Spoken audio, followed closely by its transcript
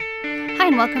Hi,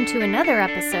 and welcome to another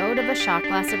episode of A Shot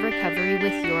Glass of Recovery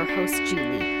with your host,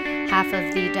 Julie, half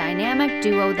of the dynamic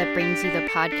duo that brings you the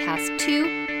podcast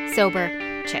Two Sober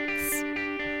Chicks.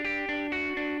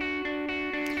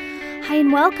 Hi,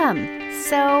 and welcome.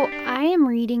 So, I am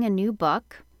reading a new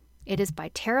book. It is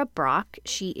by Tara Brach.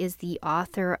 She is the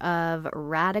author of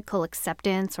Radical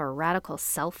Acceptance or Radical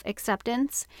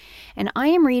Self-Acceptance, and I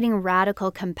am reading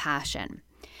Radical Compassion.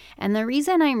 And the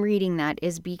reason I'm reading that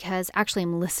is because actually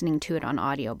I'm listening to it on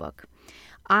audiobook.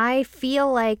 I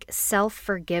feel like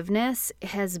self-forgiveness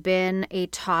has been a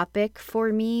topic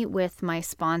for me with my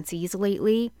sponsees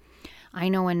lately. I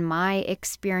know in my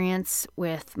experience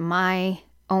with my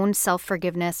own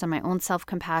self-forgiveness and my own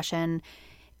self-compassion,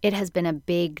 it has been a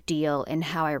big deal in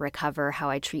how I recover, how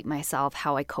I treat myself,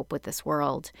 how I cope with this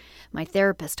world. My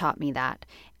therapist taught me that.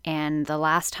 And the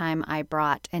last time I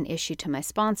brought an issue to my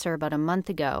sponsor about a month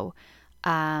ago,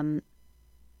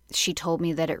 she told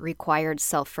me that it required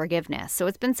self-forgiveness. So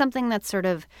it's been something that's sort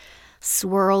of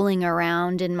swirling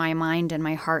around in my mind and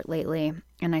my heart lately.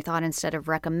 And I thought instead of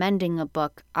recommending a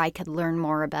book, I could learn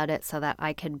more about it so that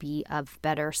I could be of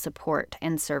better support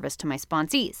and service to my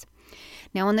sponsees.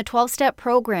 Now, in the 12-step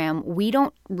program, we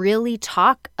don't really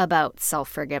talk about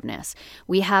self-forgiveness.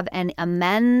 We have an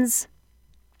amends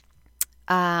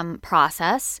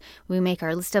process. We make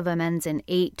our list of amends in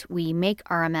 8. We make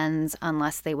our amends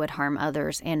unless they would harm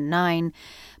others in 9.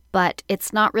 But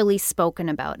it's not really spoken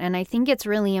about. And I think it's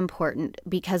really important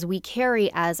because we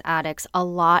carry as addicts a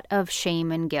lot of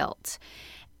shame and guilt.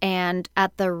 And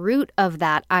at the root of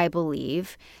that, I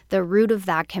believe, the root of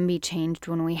that can be changed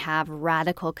when we have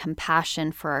radical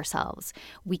compassion for ourselves.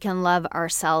 We can love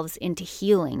ourselves into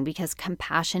healing because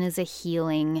compassion is a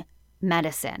healing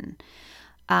medicine.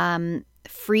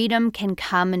 Freedom can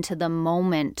come into the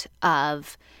moment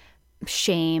of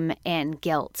shame and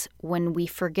guilt when we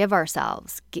forgive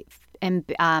ourselves.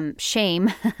 And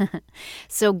shame,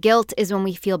 so guilt is when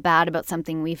we feel bad about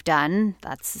something we've done.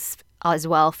 That's as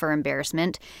well for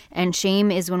embarrassment. And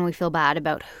shame is when we feel bad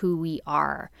about who we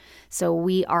are. So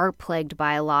we are plagued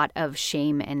by a lot of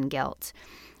shame and guilt.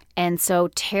 And so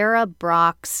Tara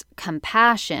Brach's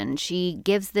compassion, she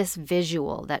gives this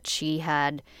visual that she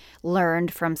had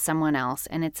learned from someone else.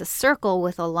 And it's a circle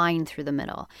with a line through the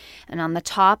middle. And on the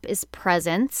top is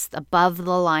presence. Above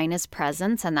the line is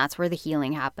presence, and that's where the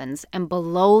healing happens. And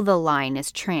below the line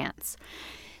is trance.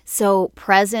 So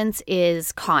presence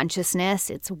is consciousness,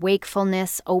 it's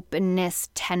wakefulness, openness,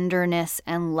 tenderness,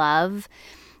 and love.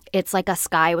 It's like a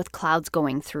sky with clouds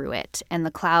going through it, and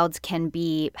the clouds can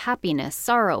be happiness,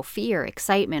 sorrow, fear,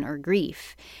 excitement, or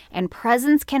grief. And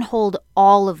presence can hold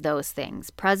all of those things.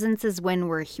 Presence is when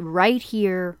we're right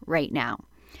here, right now.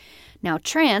 Now,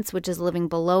 trance, which is living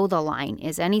below the line,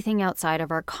 is anything outside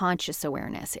of our conscious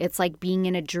awareness. It's like being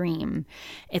in a dream.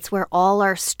 It's where all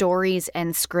our stories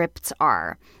and scripts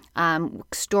are.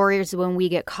 Stories when we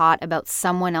get caught about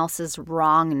someone else's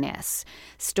wrongness,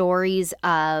 stories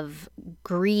of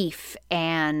grief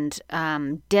and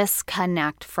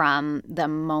disconnect from the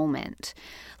moment.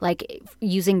 Like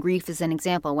using grief as an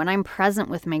example, when I'm present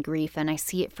with my grief and I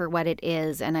see it for what it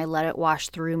is and I let it wash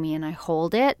through me and I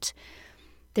hold it,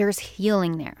 there's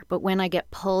healing there. But when I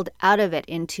get pulled out of it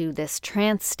into this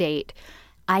trance state,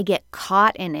 I get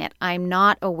caught in it. I'm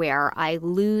not aware. I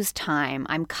lose time.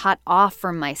 I'm cut off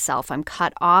from myself. I'm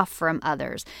cut off from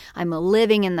others. I'm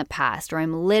living in the past or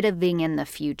I'm living in the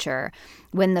future.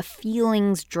 When the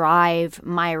feelings drive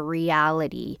my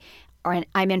reality, or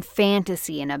I'm in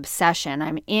fantasy and obsession,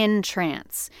 I'm in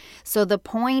trance. So the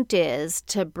point is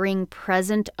to bring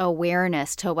present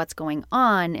awareness to what's going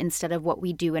on instead of what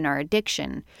we do in our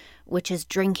addiction, which is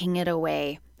drinking it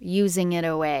away, using it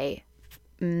away,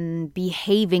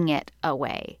 behaving it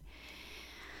away.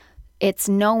 It's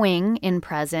knowing in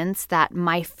presence that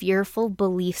my fearful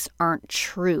beliefs aren't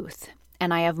truth,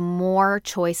 and I have more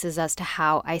choices as to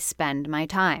how I spend my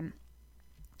time.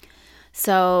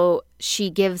 So she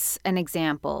gives an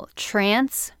example.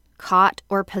 Trance, caught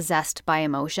or possessed by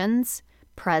emotions.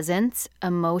 Presence,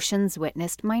 emotions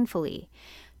witnessed mindfully.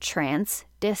 Trance,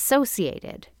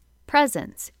 dissociated.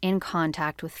 Presence, in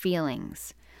contact with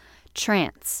feelings.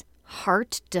 Trance,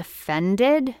 heart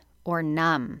defended or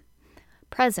numb.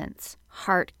 Presence,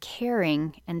 heart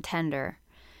caring and tender.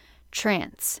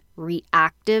 Trance,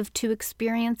 reactive to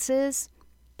experiences.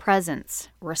 Presence,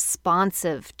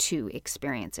 responsive to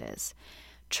experiences.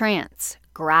 Trance,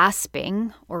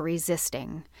 grasping or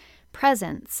resisting.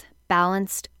 Presence,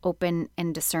 balanced, open,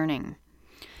 and discerning.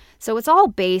 So it's all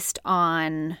based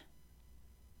on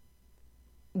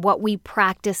what we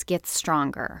practice gets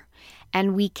stronger.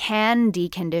 And we can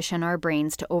decondition our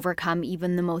brains to overcome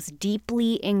even the most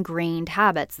deeply ingrained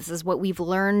habits. This is what we've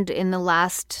learned in the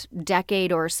last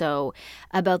decade or so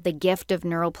about the gift of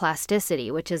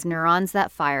neuroplasticity, which is neurons that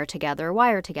fire together,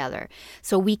 wire together.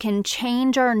 So we can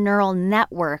change our neural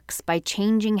networks by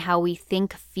changing how we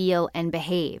think, feel, and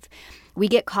behave. We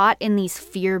get caught in these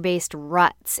fear-based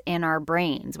ruts in our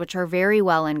brains, which are very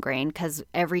well ingrained because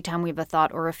every time we have a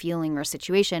thought or a feeling or a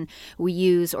situation, we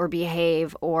use or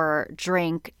behave or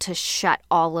drink to shut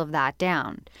all of that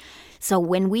down. So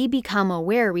when we become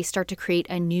aware, we start to create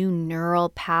a new neural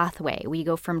pathway. We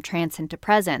go from trance into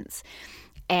presence,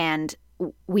 and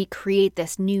we create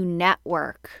this new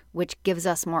network, which gives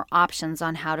us more options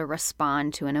on how to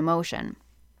respond to an emotion.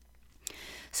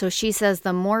 So she says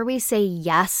the more we say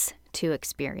yes to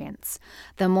experience,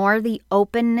 the more the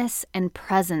openness and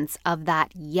presence of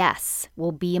that yes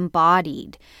will be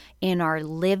embodied in our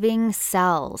living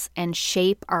cells and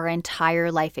shape our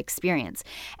entire life experience.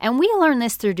 And we learn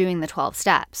this through doing the 12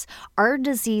 steps. Our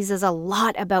disease is a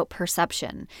lot about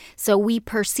perception. So we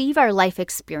perceive our life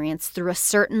experience through a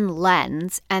certain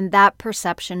lens, and that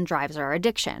perception drives our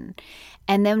addiction.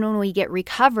 And then when we get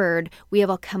recovered, we have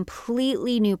a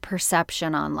completely new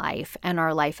perception on life and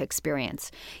our life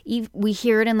experience. We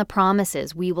hear it in the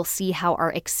promises. We will see how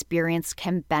our experience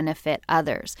can benefit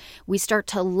others. We start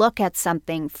to look at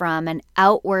something from an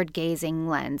outward-gazing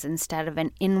lens instead of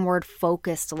an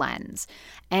inward-focused lens.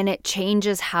 And it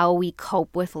changes how we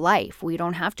cope with life. We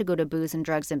don't have to go to booze and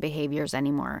drugs and behaviors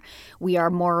anymore. We are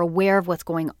more aware of what's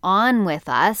going on with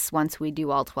us once we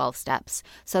do all 12 steps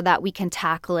so that we can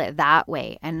tackle it that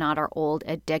way and not our old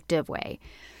addictive way.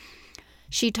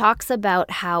 She talks about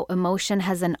how emotion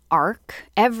has an arc.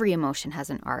 Every emotion has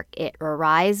an arc. It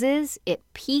arises, it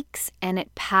peaks, and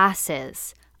it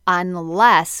passes,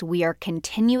 unless we are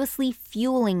continuously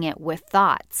fueling it with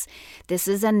thoughts. This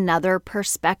is another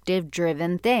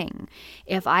perspective-driven thing.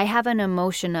 If I have an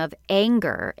emotion of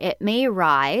anger, it may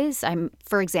rise.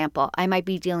 For example, I might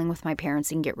be dealing with my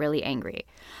parents and get really angry.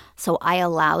 So I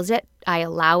allow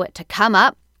it to come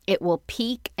up. It will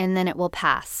peak and then it will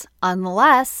pass,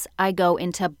 unless I go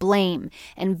into blame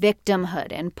and victimhood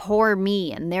and poor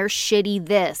me and they're shitty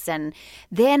this, and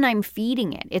then I'm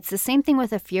feeding it. It's the same thing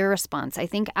with a fear response. I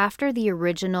think after the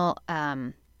original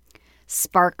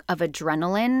spark of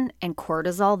adrenaline and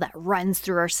cortisol that runs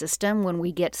through our system when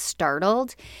we get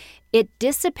startled, it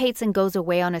dissipates and goes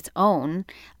away on its own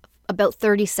about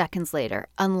 30 seconds later,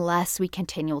 unless we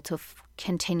continue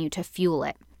to fuel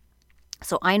it.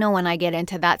 So I know when I get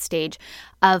into that stage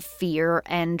of fear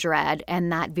and dread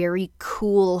and that very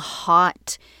cool,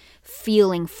 hot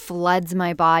feeling floods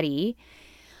my body,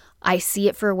 I see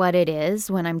it for what it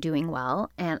is when I'm doing well,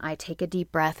 and I take a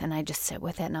deep breath and I just sit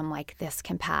with it and I'm like, this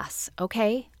can pass.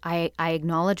 Okay, I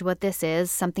acknowledge what this is.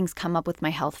 Something's come up with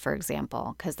my health, for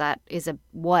example, because that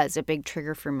was a big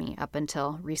trigger for me up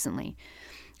until recently.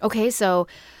 Okay, so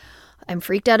I'm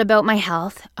freaked out about my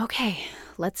health. Okay,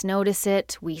 let's notice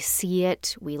it. We see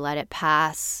it. We let it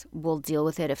pass. We'll deal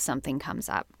with it if something comes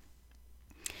up.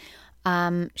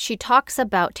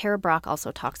 Tara Brach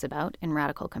also talks about in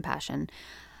Radical Compassion,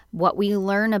 what we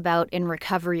learn about in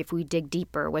recovery if we dig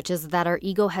deeper, which is that our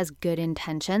ego has good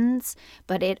intentions,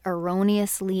 but it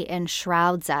erroneously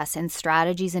enshrouds us in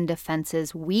strategies and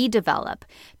defenses we develop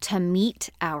to meet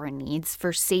our needs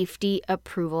for safety,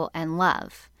 approval, and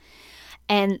love.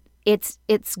 And it's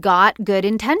got good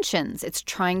intentions. It's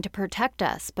trying to protect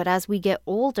us. But as we get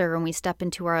older and we step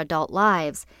into our adult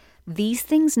lives, these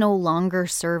things no longer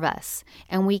serve us.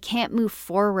 And we can't move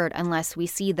forward unless we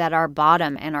see that our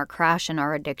bottom and our crash and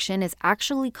our addiction is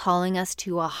actually calling us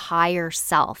to a higher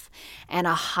self and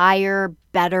a higher,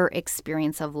 better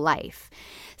experience of life.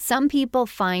 Some people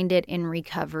find it in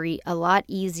recovery a lot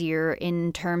easier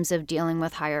in terms of dealing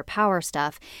with higher power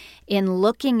stuff in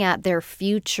looking at their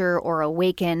future or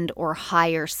awakened or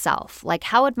higher self. Like,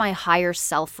 how would my higher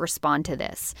self respond to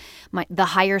this? The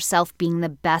higher self being the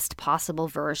best possible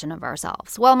version of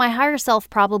ourselves. Well, my higher self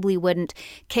probably wouldn't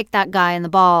kick that guy in the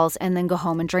balls and then go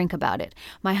home and drink about it.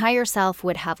 My higher self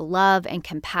would have love and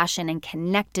compassion and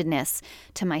connectedness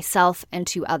to myself and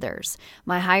to others.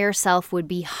 My higher self would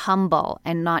be humble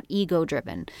and not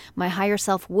ego-driven. My higher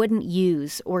self wouldn't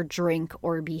use or drink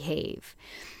or behave.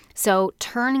 So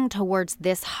turning towards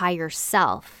this higher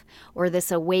self or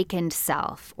this awakened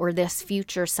self or this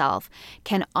future self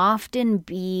can often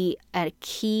be a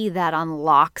key that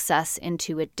unlocks us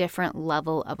into a different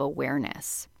level of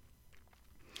awareness.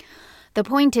 The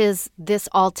point is, this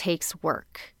all takes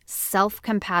work.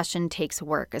 Self-compassion takes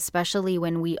work, especially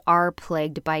when we are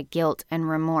plagued by guilt and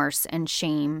remorse and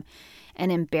shame and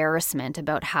embarrassment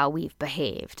about how we've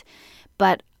behaved.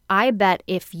 But I bet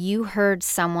if you heard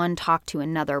someone talk to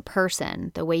another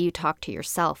person the way you talk to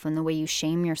yourself and the way you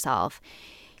shame yourself,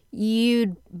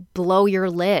 you'd blow your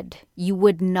lid. You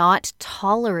would not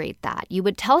tolerate that. You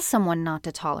would tell someone not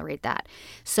to tolerate that.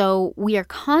 So we are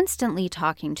constantly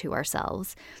talking to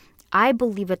ourselves. I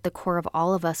believe at the core of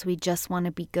all of us, we just want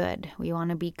to be good. We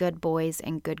want to be good boys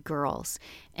and good girls.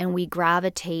 And we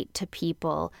gravitate to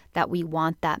people that we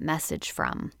want that message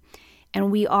from. And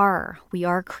we are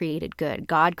created good.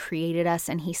 God created us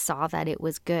and he saw that it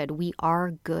was good. We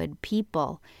are good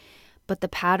people. But the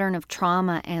pattern of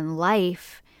trauma and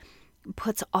life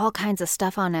puts all kinds of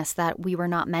stuff on us that we were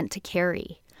not meant to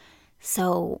carry.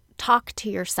 So talk to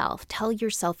yourself. Tell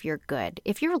yourself you're good.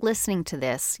 If you're listening to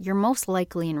this, you're most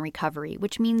likely in recovery,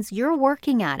 which means you're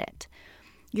working at it.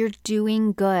 You're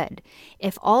doing good.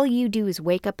 If all you do is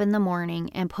wake up in the morning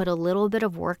and put a little bit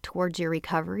of work towards your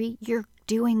recovery, you're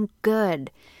doing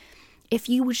good. If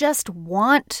you just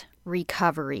want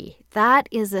recovery, that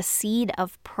is a seed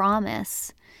of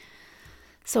promise.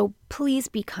 So please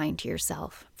be kind to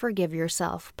yourself. Forgive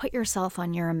yourself. Put yourself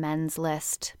on your amends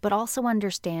list, but also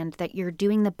understand that you're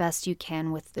doing the best you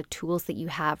can with the tools that you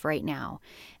have right now.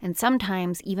 And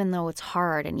sometimes, even though it's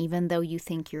hard and even though you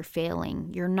think you're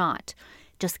failing, you're not.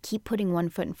 Just keep putting one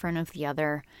foot in front of the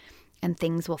other and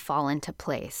things will fall into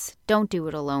place. Don't do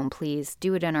it alone, please.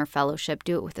 Do it in our fellowship.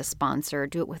 Do it with a sponsor.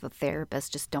 Do it with a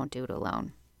therapist. Just don't do it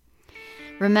alone.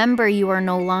 Remember, you are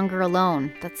no longer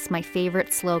alone. That's my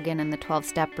favorite slogan in the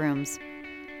 12-step rooms.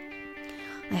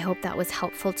 I hope that was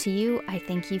helpful to you. I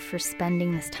thank you for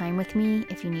spending this time with me.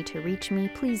 If you need to reach me,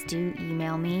 please do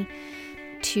email me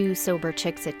to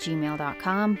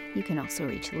soberchicks@gmail.com. You can also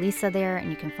reach Lisa there, and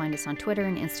you can find us on Twitter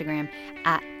and Instagram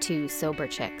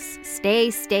 @2soberchicks.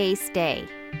 Stay, stay, stay.